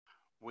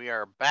We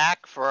are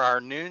back for our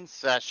noon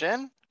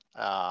session.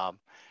 Um,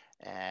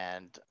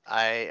 and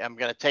I am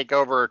going to take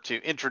over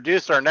to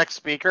introduce our next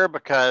speaker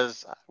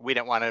because we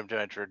didn't want him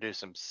to introduce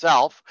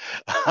himself.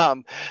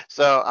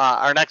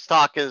 Our next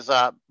talk is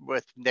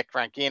with Nick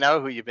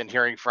Franchino, who you've been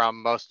hearing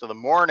from most of the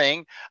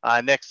morning.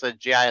 Nick's a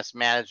GIS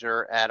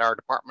manager at our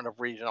Department of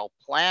Regional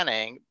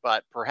Planning,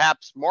 but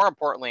perhaps more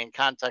importantly, in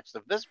context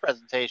of this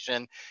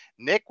presentation,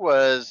 Nick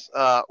was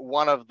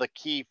one of the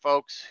key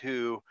folks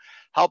who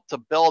helped to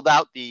build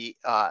out the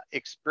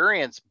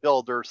Experience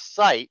Builder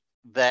site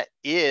that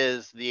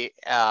is the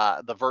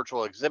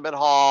virtual exhibit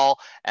hall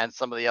and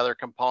some of the other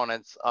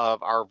components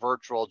of our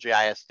virtual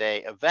GIS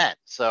Day event.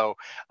 So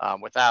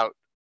without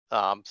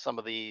some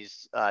of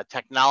these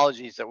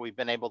technologies that we've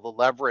been able to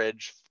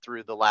leverage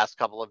through the last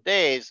couple of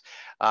days,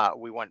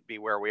 we wouldn't be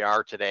where we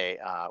are today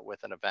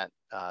with an event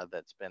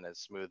that's been as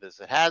smooth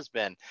as it has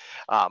been.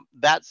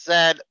 That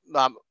said,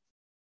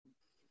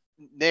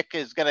 Nick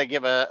is going to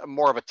give a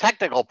more of a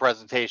technical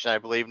presentation, I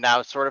believe,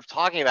 now, sort of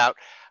talking about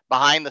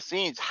behind the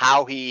scenes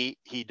how he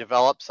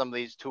developed some of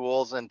these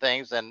tools and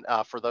things. And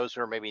for those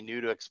who are maybe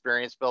new to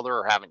Experience Builder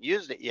or haven't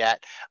used it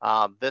yet,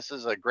 this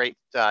is a great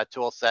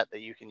tool set that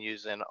you can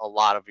use in a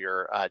lot of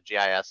your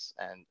GIS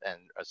and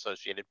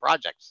associated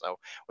projects. So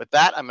with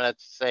that, I'm going to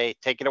say,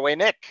 take it away,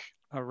 Nick.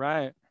 All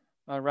right.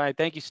 All right.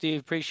 Thank you, Steve.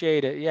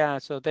 Appreciate it. Yeah.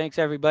 So thanks,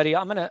 everybody.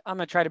 I'm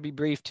gonna try to be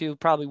brief too.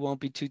 Probably won't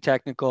be too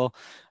technical.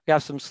 We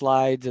have some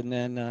slides, and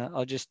then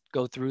I'll just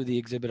go through the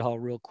exhibit hall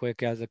real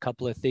quick as a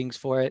couple of things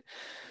for it.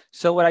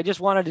 So what I just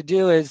wanted to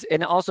do is,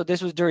 and also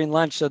this was during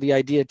lunch, so the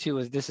idea too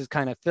is this is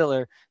kind of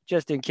filler,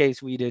 just in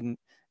case we didn't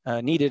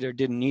need it or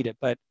didn't need it.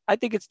 But I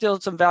think it's still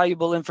some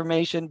valuable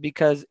information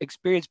because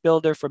Experience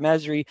Builder from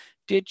Esri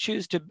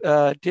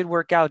did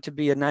work out to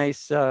be a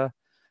nice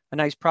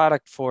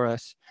product for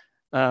us.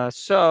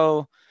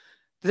 So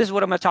this is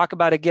what I'm going to talk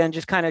about again,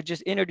 just kind of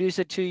just introduce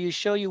it to you,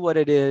 show you what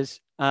it is.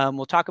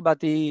 We'll talk about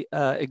the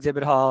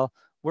exhibit hall,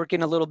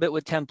 working a little bit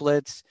with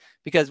templates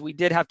because we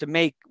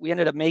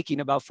ended up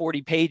making about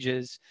 40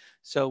 pages.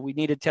 So we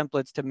needed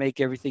templates to make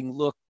everything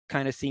look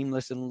kind of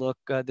seamless and look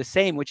the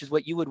same, which is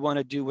what you would want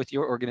to do with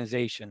your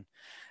organization.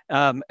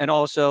 And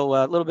also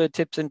a little bit of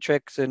tips and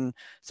tricks and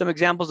some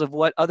examples of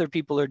what other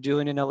people are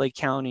doing in LA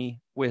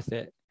County with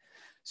it.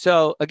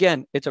 So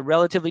again, it's a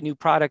relatively new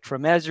product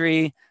from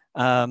Esri.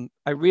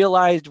 I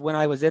realized when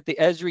I was at the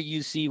Esri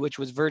UC, which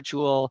was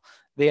virtual,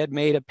 they had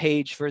made a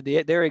page for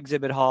their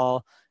exhibit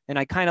hall. And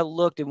I kind of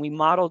looked and we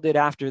modeled it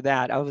after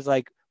that. I was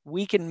like,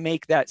 we can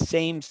make that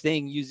same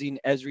thing using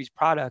Esri's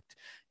product.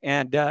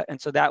 And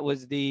so that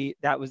was the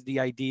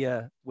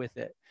idea with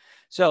it.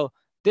 So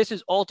this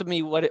is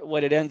ultimately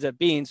what it ends up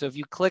being. So if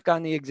you click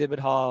on the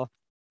exhibit hall,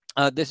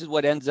 this is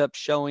what ends up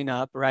showing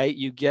up, right?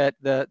 You get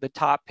the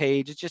top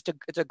page.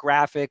 It's a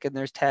graphic and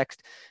there's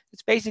text.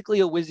 It's basically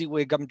a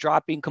WYSIWYG. I'm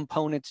dropping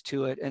components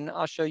to it, and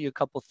I'll show you a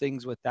couple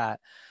things with that.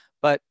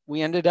 But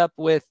we ended up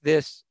with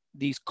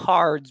these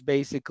cards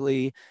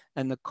basically,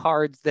 and the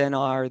cards then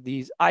are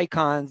these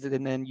icons,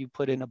 and then you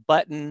put in a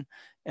button,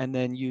 and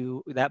then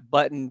that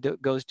button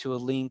goes to a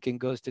link and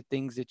goes to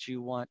things that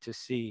you want to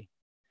see.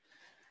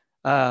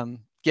 Again,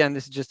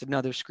 this is just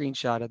another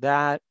screenshot of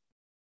that.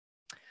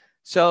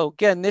 So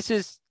again,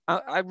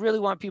 I really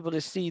want people to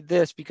see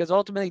this because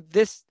ultimately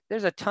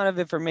there's a ton of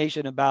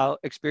information about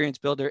Experience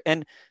Builder.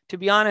 And to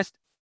be honest,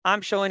 I'm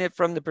showing it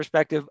from the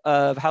perspective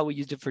of how we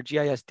used it for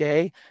GIS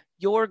Day.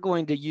 You're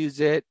going to use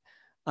it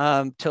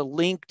to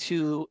link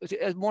to,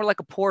 more like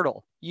a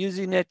portal,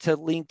 using it to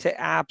link to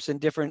apps and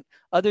different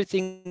other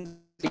things.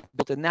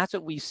 And that's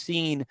what we've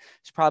seen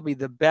is probably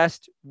the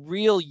best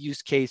real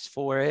use case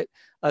for it,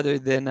 other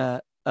than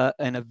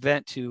an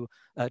event to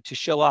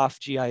show off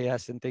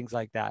GIS and things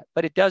like that.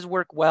 But it does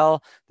work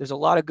well. There's a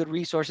lot of good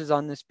resources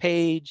on this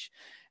page.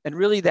 And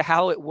really this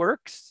how it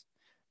works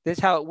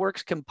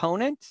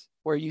component,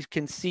 where you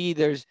can see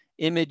there's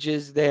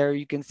images there.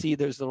 You can see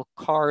there's little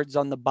cards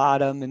on the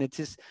bottom, and it's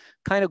this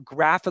kind of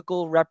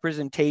graphical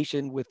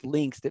representation with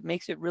links that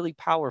makes it really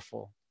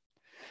powerful.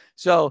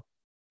 So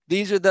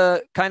these are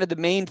the kind of the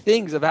main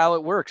things of how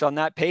it works on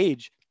that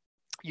page.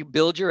 You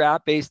build your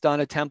app based on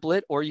a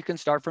template, or you can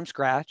start from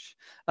scratch.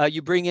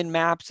 You bring in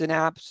maps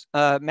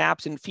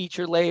and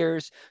feature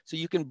layers. So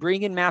you can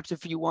bring in maps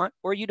if you want,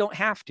 or you don't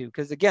have to,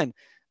 because again,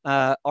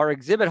 our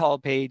exhibit hall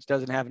page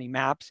doesn't have any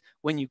maps.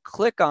 When you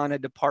click on a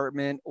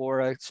department or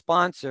a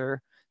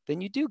sponsor,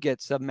 then you do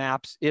get some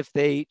maps if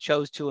they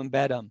chose to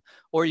embed them,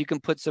 or you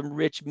can put some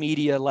rich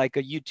media like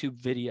a YouTube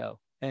video,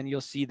 and you'll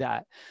see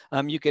that.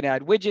 You can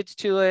add widgets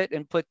to it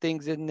and put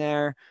things in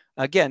there.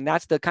 Again,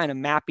 that's the kind of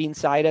mapping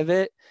side of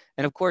it.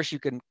 And of course, you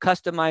can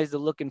customize the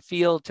look and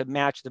feel to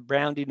match the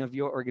branding of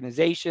your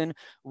organization.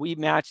 We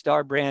matched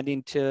our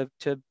branding to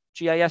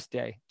GIS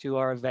Day, to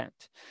our event.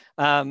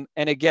 And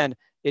again,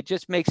 it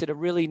just makes it a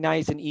really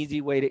nice and easy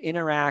way to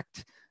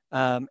interact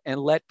and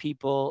let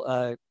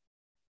people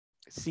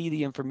see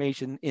the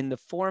information in the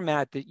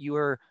format that you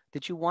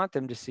want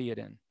them to see it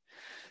in.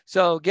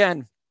 So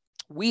again,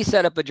 we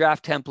set up a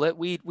draft template.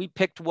 We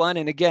picked one.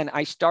 And again,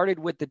 I started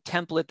with the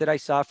template that I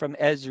saw from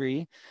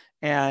Esri.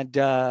 and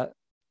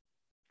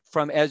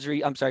from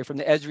Esri, I'm sorry, from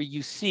the Esri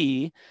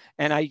UC,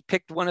 and I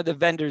picked one of the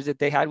vendors that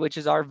they had, which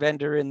is our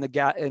vendor in the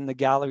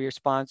gallery or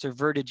sponsor,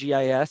 Verta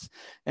GIS,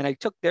 and I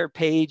took their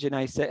page and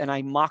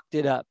I mocked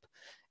it up.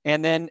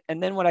 And then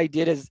what I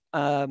did is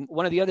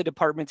one of the other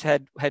departments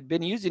had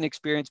been using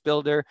Experience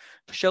Builder,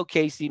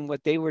 showcasing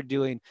what they were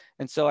doing,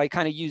 and so I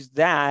kind of used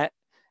that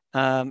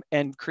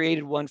and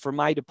created one for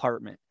my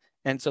department.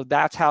 And so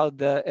that's how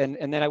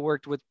and then I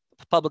worked with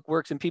Public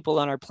Works and people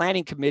on our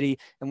planning committee,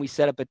 and we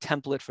set up a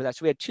template for that.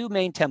 So we had two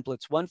main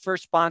templates, one for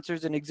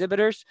sponsors and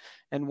exhibitors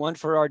and one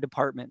for our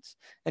departments.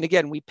 And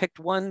again, we picked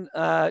one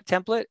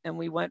template and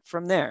we went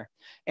from there.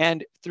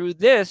 And through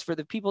this, for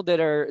the people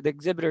that are the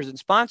exhibitors and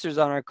sponsors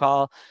on our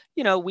call,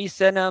 you know, we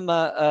sent them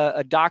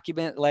a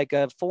document, like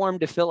a form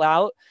to fill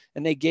out,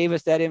 and they gave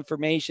us that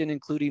information,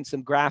 including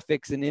some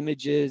graphics and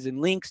images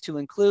and links to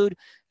include,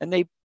 and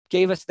they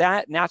gave us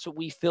that, and that's what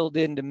we filled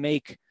in to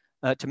make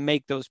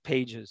those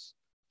pages.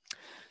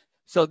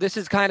 So this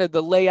is kind of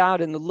the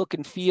layout and the look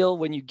and feel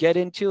when you get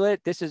into it.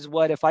 This is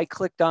what, if I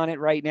clicked on it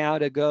right now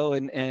to go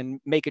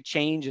and make a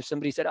change, if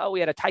somebody said, oh,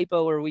 we had a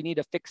typo or we need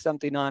to fix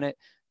something on it,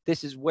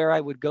 this is where I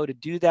would go to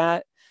do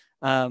that.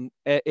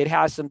 It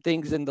has some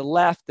things in the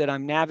left that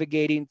I'm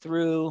navigating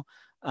through.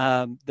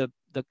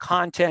 The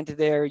content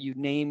there, you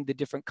name the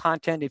different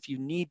content if you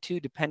need to,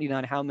 depending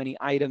on how many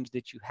items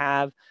that you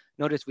have.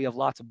 Notice we have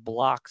lots of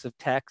blocks of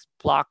text,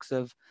 blocks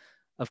of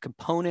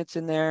components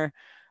in there.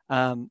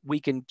 We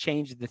can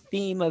change the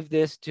theme of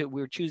this to,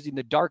 we're choosing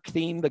the dark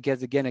theme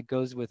because again, it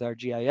goes with our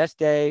GIS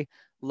day,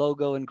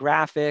 logo and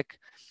graphic.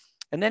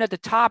 And then at the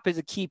top is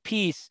a key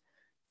piece.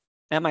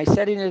 Am I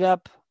setting it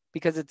up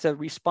because it's a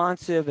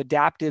responsive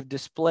adaptive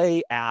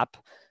display app?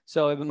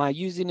 So am I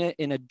using it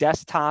in a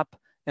desktop?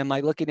 Am I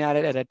looking at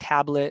it at a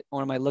tablet,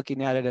 or am I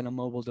looking at it in a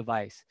mobile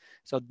device?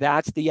 So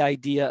that's the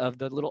idea of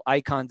the little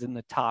icons in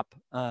the top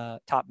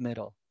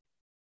middle.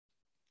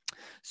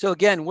 So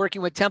again,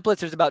 working with templates,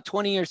 there's about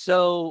 20 or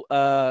so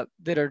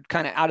that are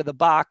kind of out of the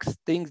box,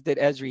 things that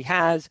Esri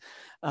has.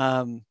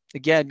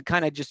 Again,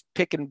 kind of just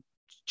pick and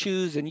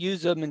choose and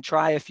use them and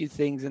try a few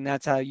things, and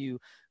that's how you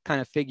kind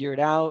of figure it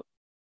out.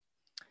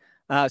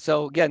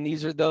 So again,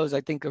 these are those,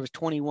 I think there was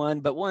 21,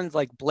 but one's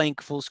like blank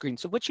full screen.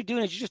 So what you're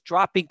doing is you're just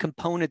dropping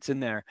components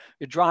in there.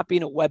 You're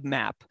dropping a web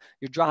map,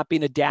 you're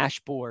dropping a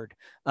dashboard,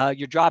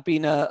 you're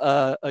dropping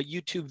a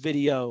YouTube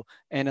video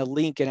and a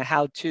link and a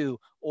how-to,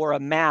 or a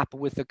map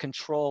with a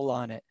control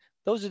on it.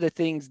 Those are the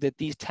things that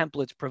these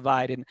templates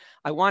provide. And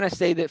I want to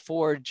say that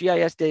for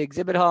GIS Day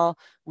Exhibit Hall,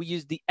 we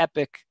use the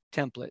Epic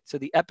template. So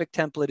the Epic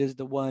template is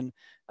the one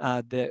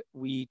that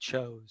we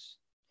chose.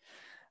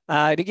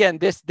 And again,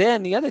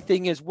 the other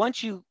thing is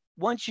once you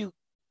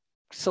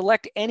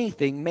select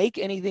anything, make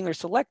anything or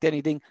select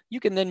anything, you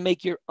can then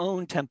make your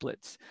own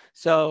templates.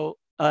 So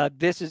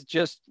this is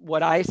just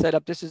what I set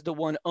up. This is the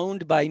one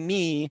owned by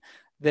me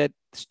that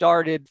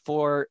started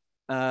for,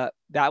 I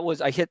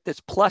hit this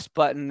plus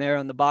button there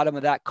on the bottom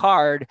of that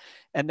card,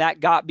 and that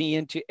got me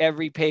into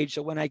every page.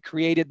 So when I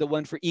created the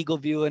one for Eagle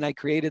View, and I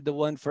created the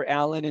one for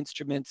Allen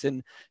Instruments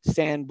and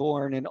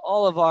Sanborn and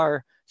all of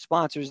our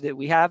sponsors that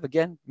we have,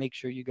 again, make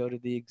sure you go to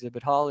the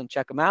exhibit hall and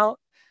check them out.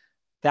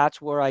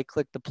 That's where I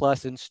clicked the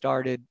plus and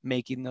started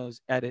making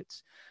those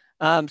edits.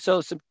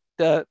 So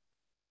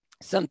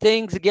some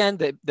things, again,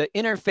 the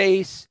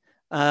interface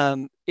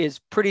is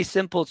pretty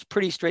simple. It's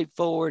pretty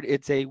straightforward.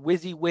 It's a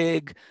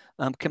WYSIWYG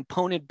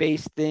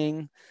component-based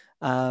thing.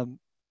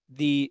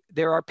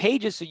 There are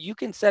pages, so you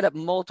can set up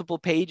multiple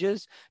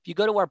pages. If you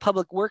go to our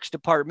Public Works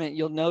department,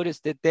 you'll notice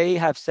that they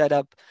have set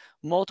up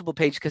multiple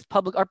pages because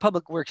our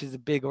Public Works is a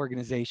big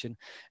organization.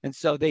 And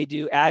so they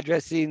do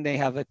addressing, they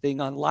have a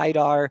thing on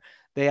LiDAR,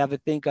 they have a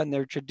thing on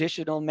their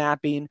traditional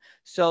mapping.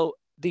 So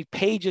the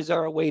pages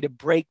are a way to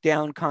break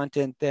down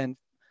content then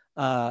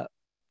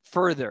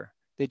further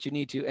that you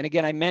need to. And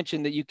again, I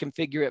mentioned that you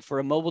configure it for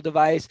a mobile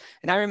device.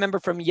 And I remember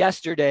from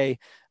yesterday,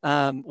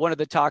 one of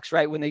the talks,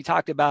 right, when they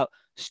talked about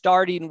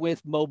starting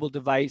with mobile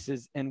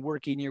devices and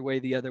working your way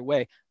the other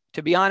way.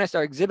 To be honest,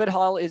 our exhibit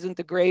hall isn't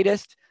the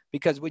greatest,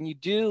 because when you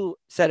do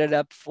set it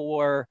up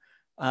for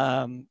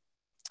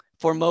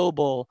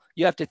mobile,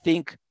 you have to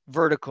think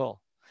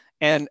vertical.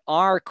 And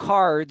our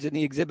cards in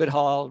the exhibit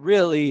hall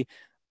really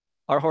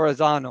are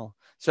horizontal.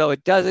 So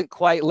it doesn't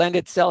quite lend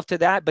itself to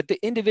that, but the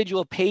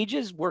individual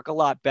pages work a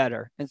lot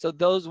better. And so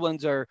those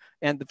ones are,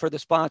 and for the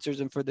sponsors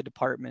and for the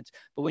departments.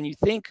 But when you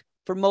think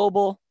for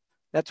mobile,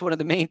 that's one of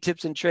the main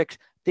tips and tricks.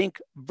 Think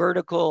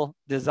vertical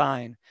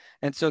design.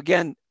 And so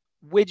again,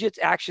 widgets,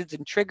 actions,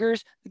 and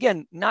triggers,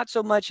 again, not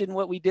so much in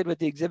what we did with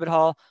the exhibit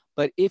hall,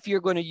 but if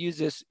you're going to use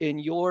this in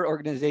your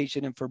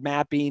organization and for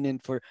mapping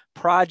and for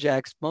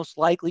projects, most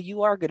likely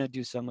you are going to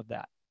do some of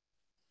that.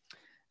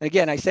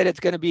 Again, I said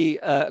it's going to be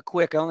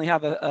quick. I only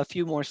have a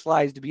few more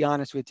slides, to be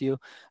honest with you.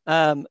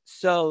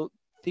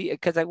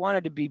 Because I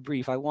wanted to be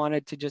brief, I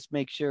wanted to just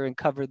make sure and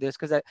cover this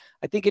because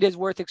I think it is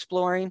worth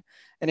exploring.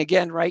 And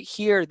again, right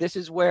here, this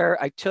is where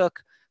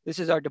this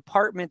is our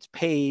department's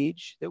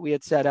page that we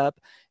had set up.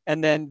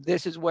 And then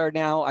this is where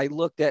now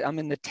I'm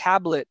in the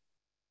tablet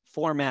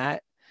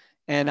format.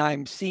 and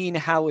I'm seeing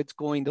how it's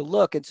going to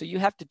look. And so you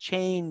have to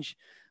change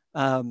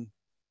some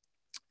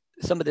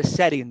of the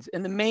settings.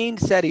 And the main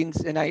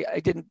settings, and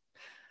I didn't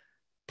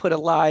put a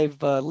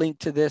live link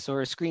to this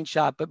or a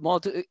screenshot, but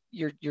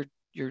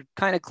you're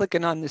kind of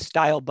clicking on the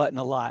style button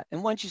a lot.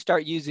 And once you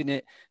start using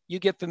it, you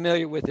get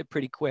familiar with it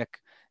pretty quick.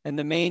 And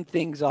the main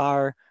things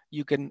are,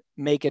 you can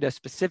make it a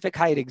specific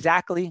height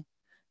exactly,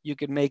 you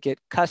can make it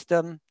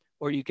custom,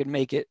 or you can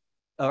make it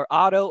or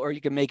auto, or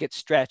you can make it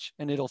stretch,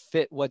 and it'll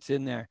fit what's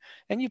in there.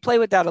 And you play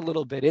with that a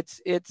little bit.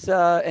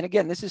 And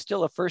again, this is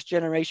still a first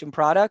generation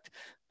product,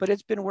 but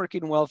it's been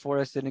working well for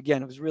us. And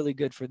again, it was really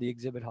good for the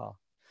exhibit hall.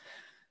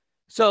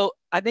 So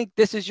I think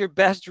this is your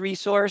best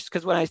resource,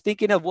 because when I was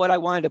thinking of what I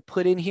wanted to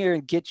put in here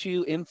and get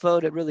you info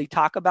to really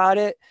talk about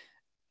it,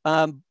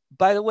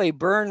 by the way,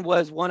 Byrne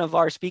was one of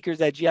our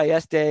speakers at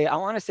GIS Day, I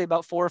want to say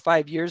about 4 or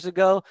 5 years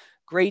ago.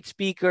 Great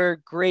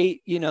speaker,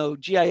 great,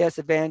 GIS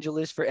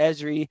evangelist for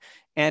Esri,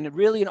 and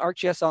really an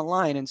ArcGIS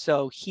Online. And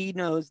so he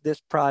knows this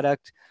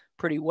product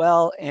pretty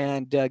well,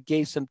 and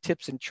gave some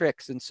tips and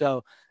tricks. And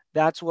so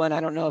that's one,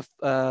 I don't know if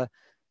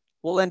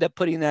we'll end up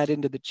putting that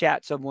into the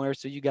chat somewhere,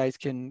 so you guys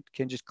can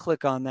just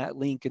click on that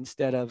link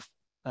instead of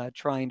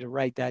trying to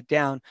write that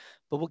down,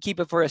 but we'll keep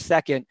it for a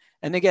second.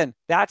 And again,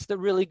 that's the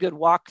really good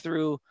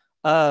walkthrough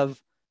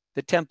of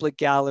the template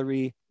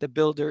gallery, the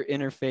builder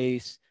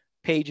interface,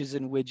 pages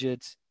and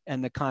widgets,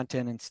 and the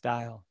content and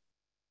style.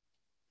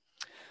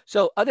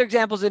 So other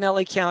examples in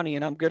LA County,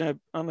 and I'm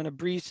gonna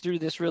breeze through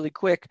this really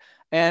quick.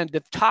 And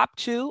the top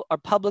 2 are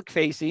public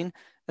facing,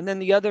 and then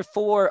the other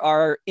 4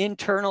 are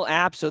internal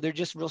apps. So they're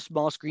just real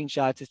small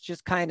screenshots. It's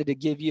just kind of to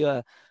give you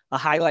a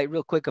highlight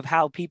real quick of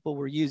how people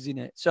were using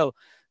it. So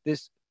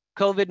this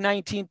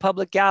COVID-19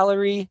 public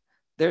gallery,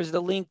 there's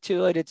the link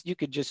to it. You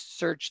could just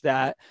search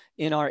that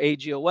in our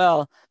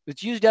AGOL.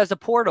 It's used as a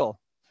portal,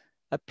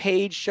 a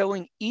page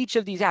showing each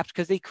of these apps,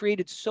 because they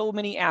created so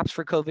many apps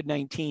for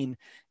COVID-19,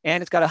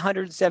 and it's got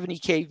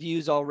 170K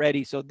views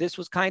already. So this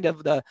was kind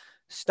of the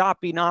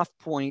stopping off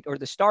point, or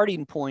the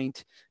starting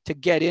point, to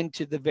get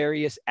into the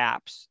various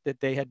apps that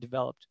they had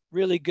developed.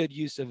 Really good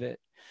use of it.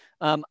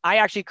 I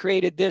actually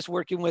created this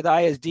working with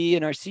ISD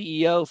and our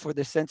CEO for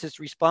the census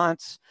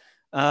response.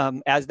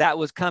 As that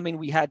was coming,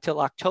 we had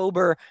till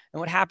October. And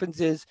what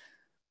happens is,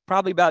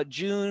 probably about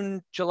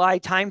June, July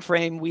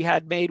timeframe, we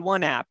had made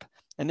one app.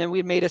 And then we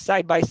had made a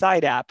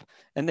side-by-side app.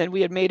 And then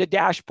we had made a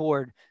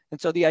dashboard.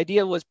 And so the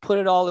idea was put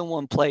it all in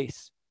one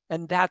place.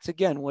 And that's,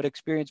 again, what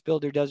Experience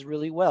Builder does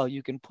really well.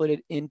 You can put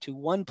it into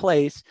one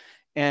place,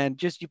 and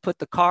just you put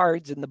the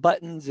cards and the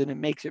buttons, and it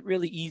makes it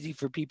really easy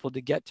for people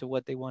to get to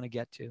what they want to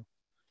get to.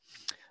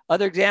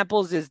 Other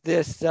examples is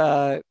this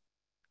goal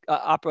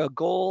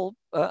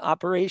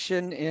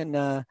operation in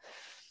I'm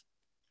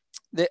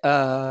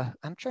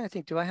trying to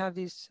think, do I have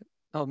these?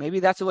 Oh, maybe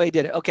that's the way I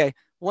did it. Okay,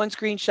 one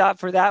screenshot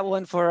for that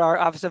one for our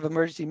Office of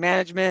Emergency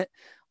Management.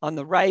 On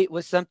the right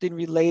was something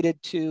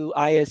related to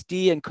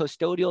ISD and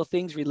custodial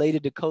things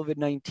related to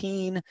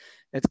COVID-19.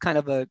 It's kind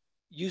of a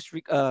use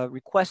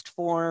request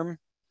form.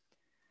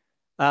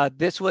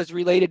 This was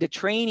related to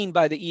training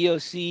by the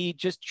EOC,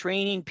 just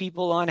training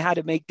people on how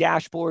to make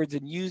dashboards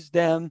and use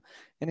them.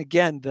 And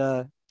again,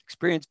 the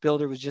Experience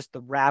Builder was just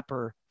the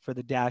wrapper for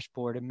the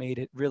dashboard and made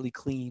it really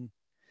clean.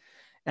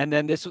 And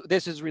then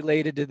this is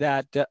related to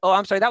that. Oh,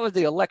 I'm sorry, that was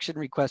the election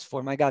request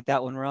form. I got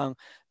that one wrong.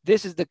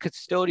 This is the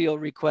custodial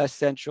request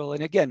central.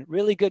 And again,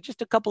 really good,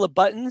 just a couple of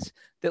buttons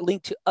that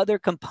link to other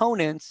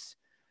components.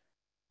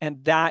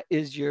 And that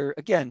is your,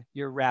 again,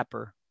 your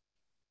wrapper.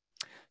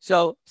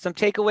 So some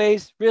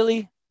takeaways,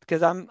 really,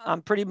 because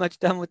I'm pretty much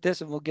done with this,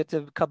 and we'll get to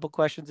a couple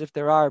questions if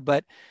there are,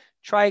 but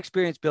try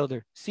Experience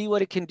Builder, see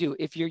what it can do.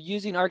 If you're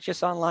using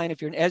ArcGIS Online,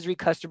 if you're an Esri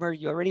customer,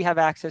 you already have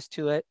access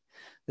to it.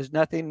 There's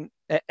nothing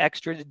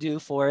extra to do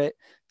for it.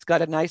 It's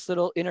got a nice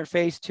little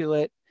interface to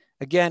it.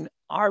 Again,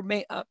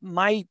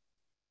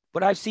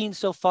 what I've seen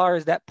so far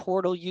is that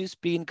portal use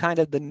being kind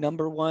of the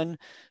 #1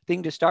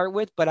 thing to start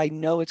with, but I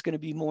know it's going to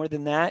be more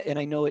than that. And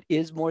I know it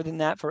is more than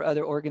that for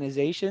other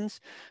organizations,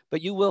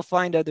 but you will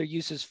find other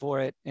uses for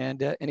it.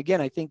 And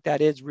again, I think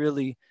that is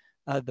really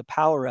the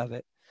power of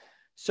it.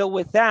 So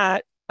with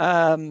that,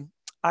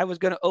 I was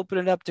going to open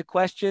it up to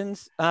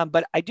questions,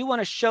 but I do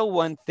want to show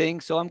one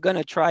thing. So I'm going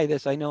to try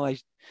this. I know I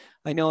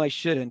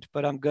shouldn't,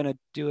 but I'm going to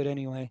do it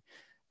anyway.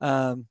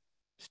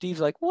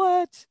 Steve's like,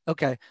 what?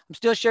 Okay, I'm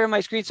still sharing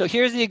my screen. So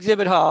here's the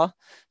exhibit hall.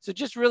 So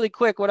just really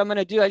quick, what I'm going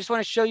to do, I just want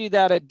to show you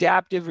that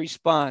adaptive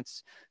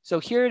response.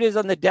 So here it is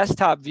on the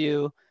desktop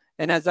view.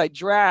 And as I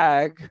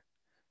drag,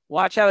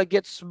 watch how it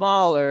gets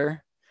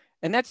smaller.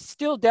 And that's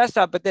still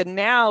desktop, but then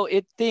now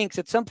it thinks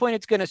at some point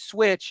it's going to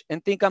switch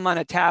and think I'm on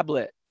a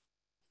tablet.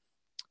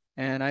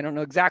 And I don't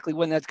know exactly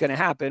when that's going to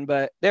happen,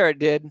 but there it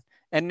did.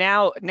 And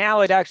now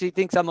it actually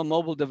thinks I'm a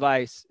mobile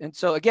device. And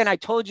so again, I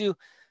told you,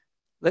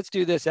 let's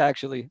do this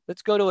actually.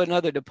 Let's go to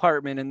another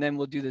department and then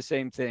we'll do the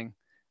same thing.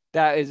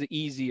 That is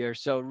easier.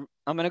 So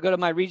I'm going to go to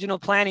my regional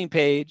planning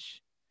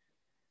page.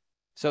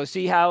 So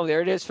see how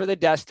there it is for the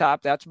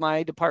desktop. That's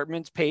my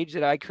department's page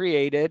that I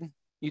created.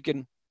 You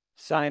can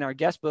sign our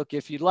guest book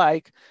if you'd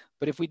like.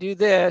 But if we do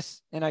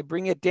this and I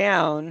bring it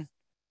down,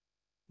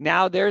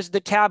 now there's the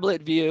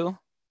tablet view.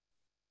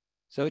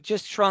 So it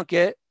just shrunk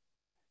it.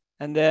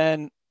 And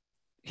then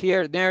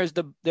here, there's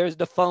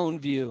the phone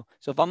view.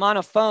 So if I'm on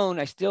a phone,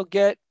 I still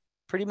get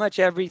pretty much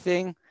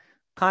everything.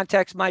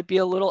 Context might be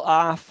a little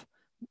off.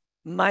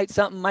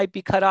 Something might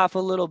be cut off a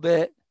little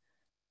bit,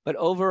 but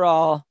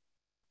overall,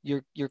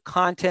 your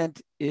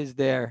content is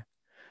there.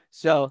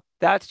 So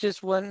that's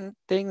just one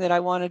thing that I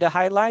wanted to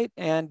highlight,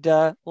 and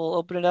we'll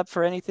open it up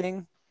for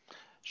anything.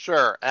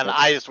 Sure. And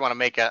I just want to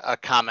make a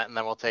comment, and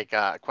then we'll take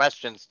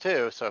questions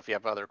too. So if you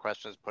have other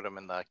questions, put them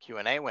in the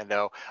Q&A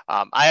window.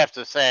 I have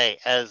to say,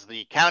 as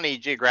the County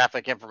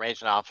Geographic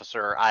Information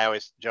Officer, I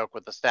always joke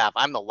with the staff,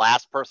 I'm the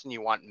last person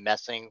you want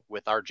messing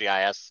with our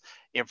GIS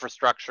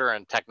infrastructure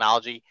and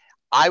technology.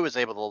 I was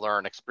able to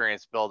learn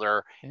Experience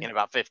Builder in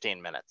about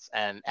 15 minutes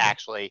and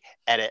actually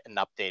edit and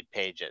update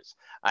pages.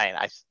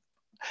 I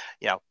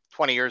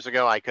 20 years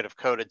ago, I could have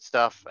coded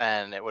stuff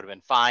and it would have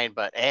been fine,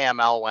 but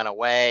AML went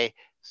away.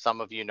 Some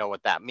of you know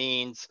what that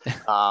means.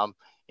 I'm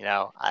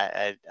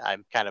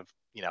kind of,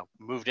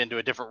 moved into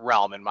a different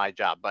realm in my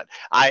job. But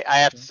I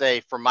have to say,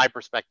 from my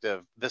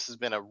perspective, this has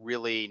been a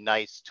really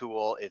nice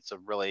tool. It's a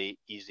really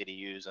easy to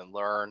use and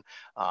learn,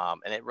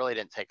 and it really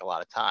didn't take a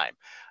lot of time.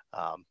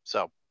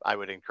 So I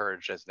would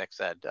encourage, as Nick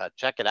said,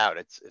 check it out.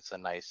 It's a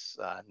nice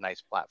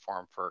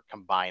platform for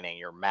combining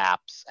your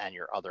maps and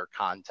your other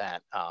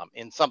content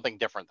in something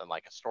different than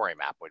like a story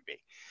map would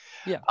be.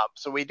 Yeah.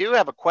 So we do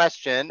have a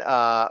question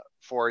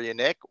for you,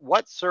 Nick.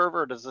 What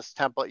server does this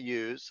template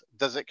use?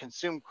 Does it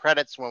consume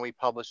credits when we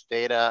publish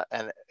data,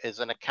 and is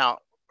an account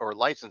or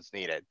license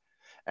needed?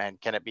 And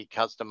can it be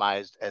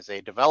customized as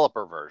a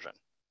developer version?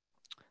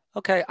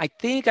 Okay, I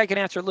think I can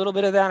answer a little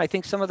bit of that. I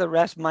think some of the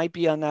rest might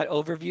be on that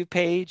overview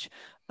page.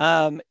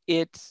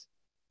 It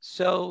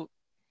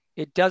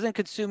doesn't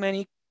consume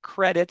any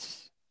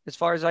credits, as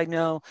far as I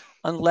know,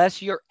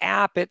 unless your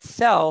app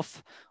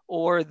itself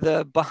or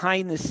the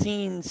behind the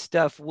scenes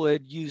stuff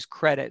would use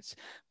credits.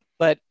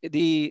 But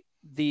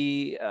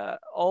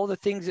all the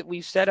things that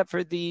we've set up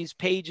for these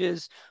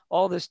pages,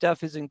 all this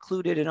stuff is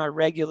included in our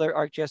regular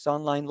ArcGIS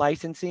Online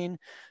licensing.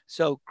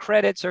 So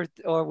credits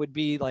or would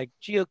be like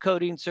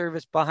geocoding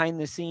service behind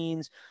the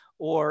scenes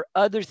or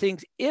other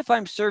things. If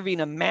I'm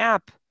serving a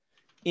map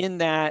in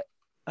that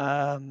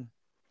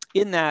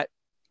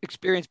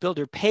Experience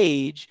Builder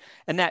page,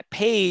 and that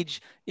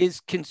page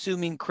is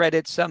consuming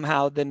credits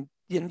somehow, then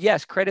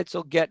yes, credits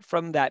will get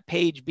from that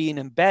page being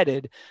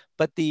embedded,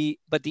 but the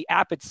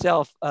app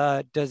itself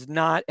does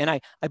not. And I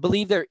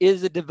believe there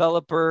is a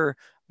developer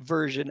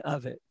version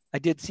of it. I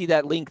did see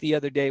that link the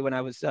other day when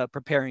I was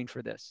preparing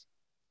for this.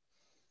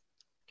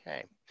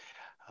 Okay.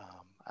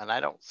 And I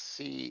don't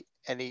see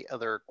any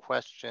other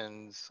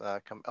questions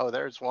come. Oh,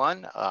 there's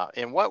one.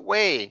 In what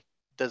way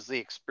does the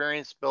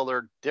Experience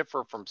Builder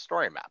differ from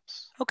story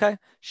maps? Okay,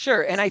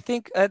 sure. And I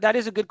think that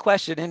is a good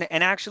question.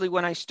 And actually,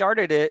 when I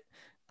started it,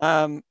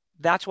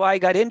 that's why I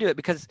got into it,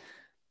 because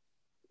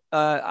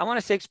I want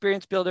to say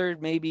Experience Builder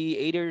maybe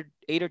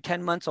 8 or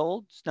 10 months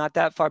old. It's not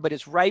that far, but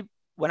it's right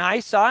when I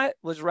saw it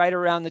was right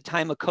around the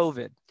time of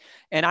COVID.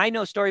 And I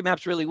know story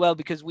maps really well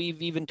because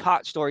we've even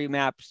taught story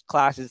maps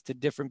classes to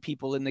different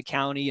people in the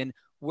county, and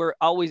we're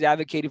always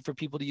advocating for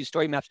people to use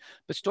story maps.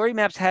 But story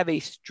maps have a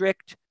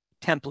strict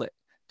template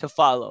to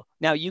follow.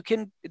 Now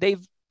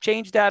they've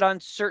changed that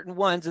on certain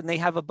ones and they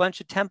have a bunch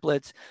of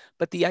templates,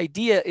 but the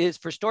idea is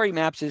for story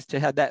maps is to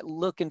have that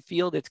look and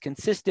feel that's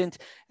consistent,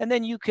 and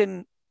then you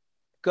can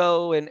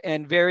go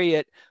and vary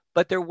it.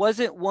 But there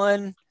wasn't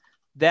one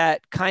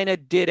that kind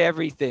of did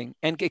everything.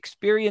 And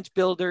Experience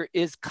Builder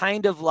is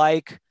kind of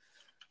like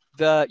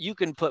you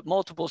can put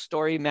multiple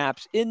story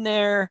maps in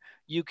there.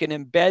 You can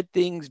embed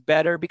things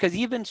better, because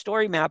even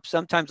story maps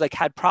sometimes like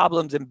had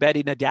problems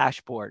embedding a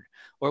dashboard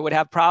or would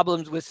have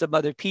problems with some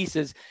other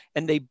pieces.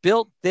 And they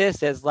built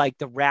this as like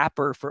the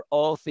wrapper for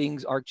all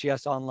things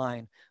ArcGIS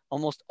Online.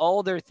 Almost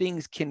all their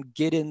things can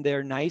get in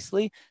there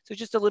nicely. So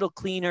just a little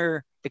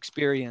cleaner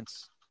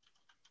experience.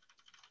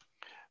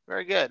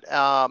 Very good.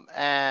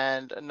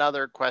 And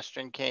another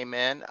question came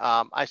in.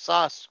 I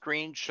saw a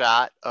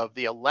screenshot of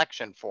the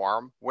election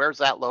form. Where's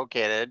that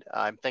located?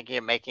 I'm thinking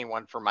of making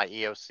one for my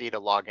EOC to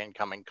log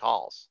incoming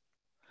calls.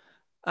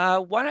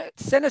 Why don't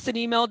send us an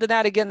email to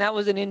that? Again, that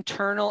was an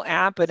internal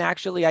app, and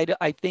actually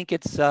I think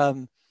it's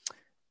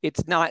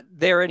not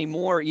there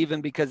anymore, even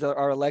because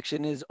our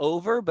election is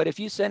over. But if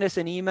you send us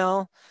an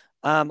email,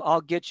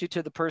 I'll get you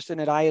to the person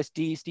at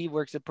ISD. Steve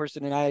works at the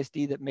person at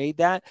ISD that made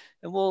that,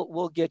 and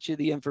we'll get you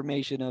the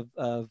information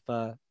of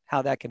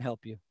how that can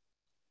help you.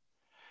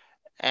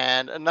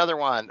 And another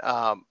one,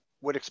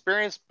 would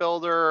Experience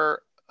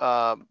Builder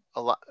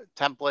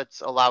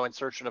templates allow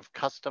insertion of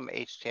custom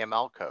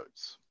HTML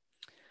codes?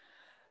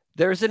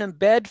 There's an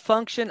embed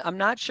function. I'm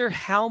not sure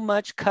how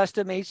much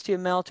custom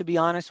HTML, to be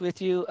honest with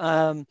you.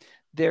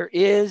 There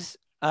is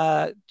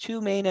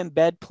 2 main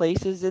embed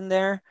places in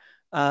there.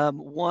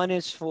 One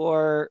is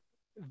for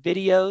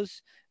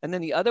videos, and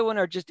then the other one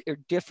are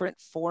different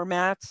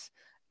formats.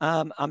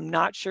 I'm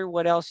not sure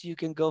what else you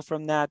can go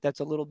from that.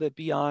 That's a little bit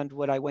beyond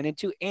what I went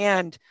into.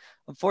 And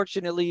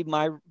unfortunately,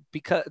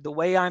 because the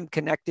way I'm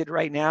connected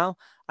right now,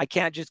 I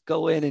can't just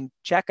go in and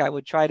check. I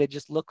would try to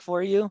just look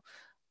for you.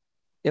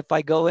 If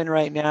I go in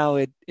right now,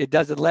 it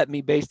doesn't let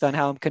me based on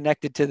how I'm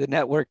connected to the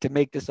network to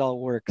make this all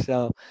work.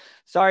 So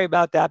sorry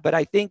about that, but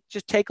I think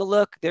just take a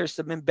look. There's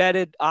some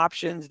embedded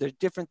options. There's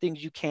different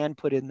things you can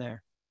put in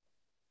there.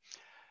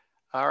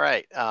 All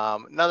right.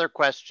 Another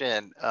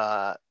question.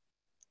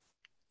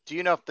 Do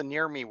you know if the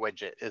Near Me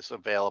widget is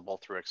available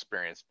through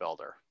Experience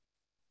Builder?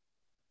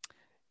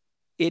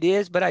 It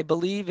is, but I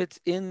believe it's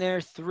in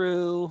there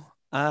through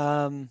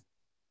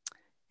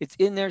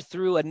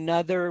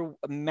another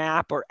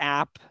map or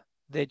app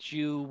that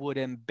you would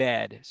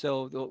embed.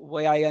 So the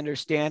way I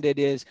understand it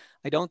is,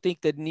 I don't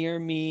think that Near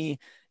Me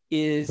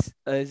is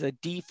a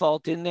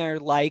default in there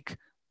like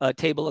a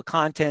table of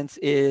contents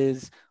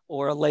is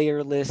or a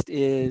layer list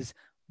is,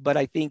 but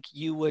I think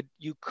you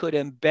could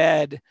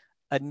embed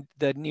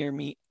a Near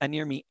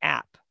Me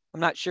app.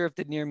 I'm not sure if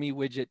the Near Me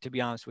widget, to be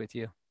honest with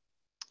you.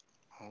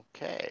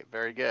 Okay,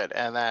 very good.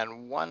 And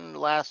then one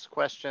last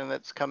question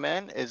that's come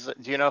in is,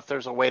 do you know if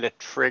there's a way to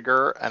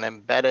trigger an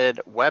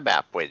embedded web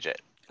app widget?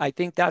 I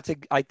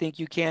think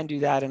you can do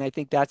that, and I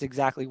think that's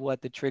exactly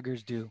what the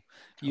triggers do.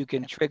 You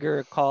can trigger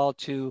a call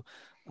to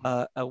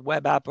a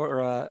web app or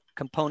a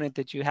component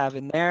that you have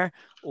in there,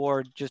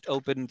 or just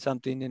open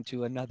something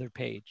into another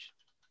page.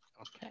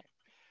 Okay.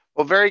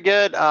 Well, very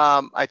good.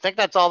 I think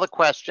that's all the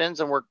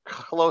questions, and we're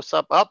close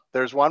up. Up,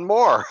 there's one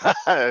more.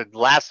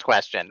 Last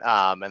question,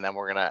 and then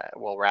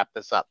we'll wrap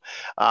this up.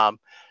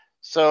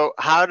 So,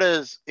 how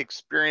does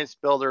Experience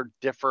Builder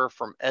differ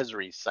from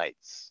Esri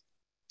sites?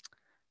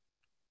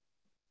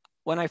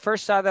 When I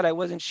first saw that, I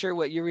wasn't sure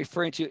what you're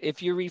referring to.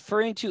 If you're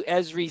referring to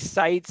Esri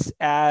sites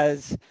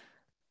as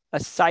a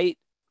site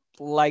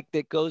like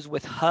that goes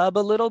with Hub a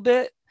little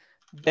bit,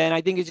 then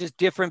I think it's just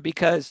different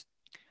because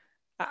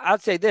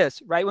I'd say this,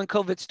 right when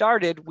COVID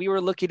started, we were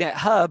looking at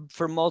Hub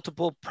for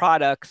multiple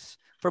products,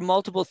 for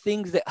multiple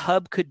things that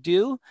Hub could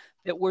do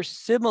that were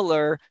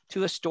similar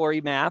to a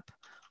story map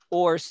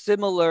or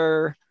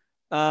similar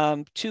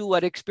to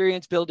what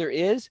Experience Builder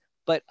is,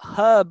 but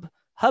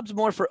Hub's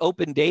more for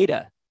open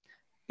data.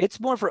 It's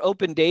more for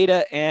open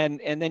data, and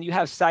then you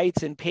have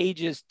sites and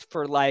pages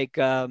for like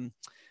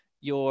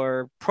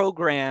your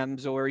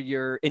programs or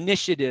your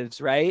initiatives,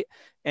 right?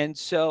 And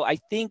so I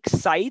think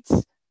sites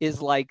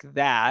is like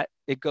that.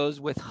 It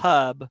goes with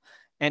Hub,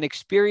 and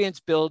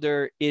Experience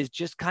Builder is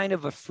just kind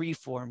of a free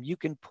form. You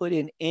can put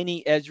in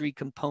any Esri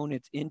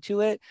components into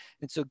it,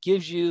 and so it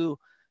gives you,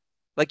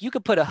 like, you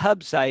could put a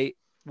Hub site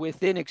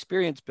within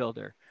Experience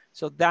Builder.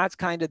 So that's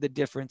kind of the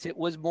difference. It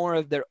was more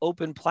of their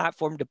open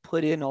platform to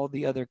put in all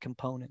the other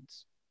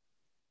components.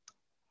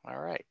 All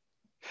right.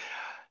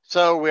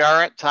 So we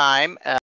are at time.